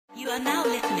are now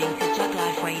listening to Jug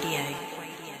Life Radio.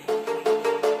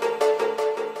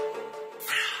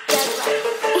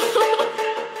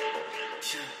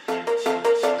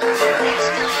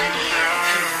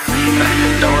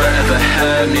 No one ever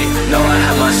had me, no I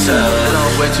had myself. And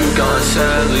I'm way too gone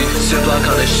sadly, ziplock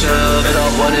on the shelf. And I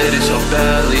wanted it so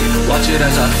badly, watch it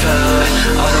as I fell.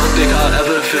 I don't think I'll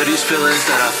ever feel these feelings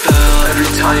that I felt.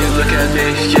 Every time you look at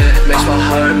me, yeah, makes my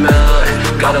heart melt.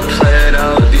 Gotta play it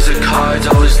out, these are cards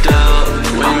I was dealt.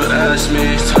 When you asked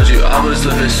me, told you I was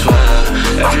living swell.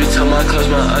 Every time I close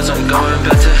my eyes, I'm going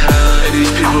back to hell. And these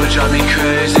people drive me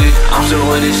crazy, I'm still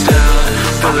winning still.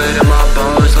 Feel it in my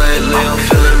bones lately, I'm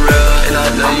feeling real. And I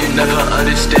know you never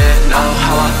understand now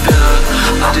how I feel.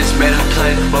 I just made a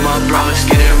play when my bro was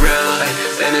getting real.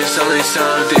 And it's only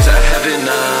some things I haven't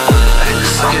known.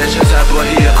 I can't trust that boy,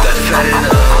 he up that fat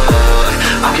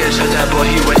enough. I can't trust that boy,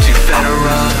 he way too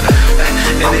federal.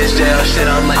 In this jail shit,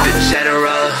 I'm like the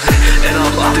general. And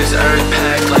I'm off this earth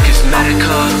pack like it's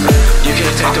medical. You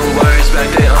can't take the words back,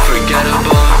 they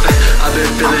unforgettable. I've been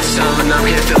feeling so numb,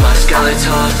 can't feel my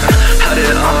skeleton. How did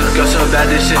it all go so bad,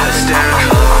 this shit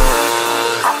hysterical.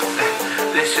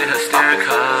 This shit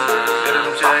hysterical. And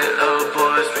I'm giant little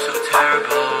boys, we're so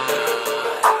terrible.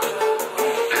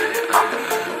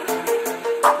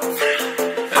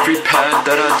 Every path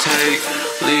that I take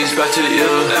leads back to you.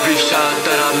 Every shot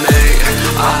that I make,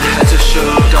 I had to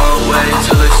shoot. Don't wait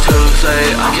till it's too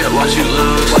late, I can't watch you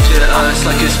lose. Watching us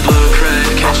like it's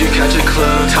blueprint, can't you catch a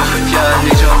clue? Yeah, I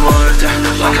need your warmth,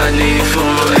 like I need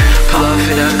food. Pull up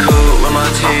in that coupe with my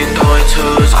team throwing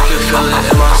twos. I can feel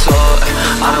it in my soul,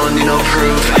 I don't need no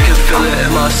proof. I can feel it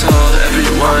in my soul,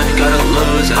 everyone gotta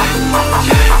lose.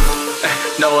 Yeah.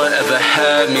 No one ever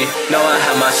had me, no I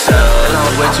had myself. And I'm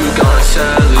way too gone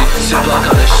sadly, ziplock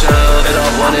on the shelf. And I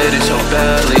wanted it so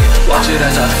badly, watch it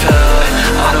as I fell.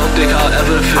 I don't think I'll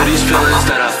ever feel these feelings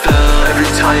that I felt. Every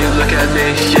time you look at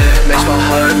me, yeah, makes my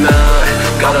heart melt.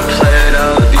 Gotta play it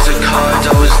out, these are cards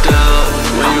I was dealt.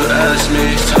 When you asked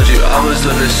me, told you I was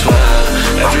living swell.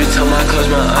 Every time I close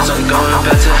my eyes, I'm going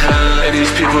back to hell. And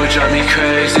these people drive me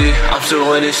crazy, I'm still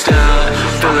winning still.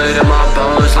 Feel it in my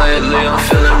bones lately, I'm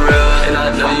feeling real. And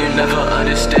I know you never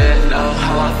understand now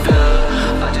how I feel.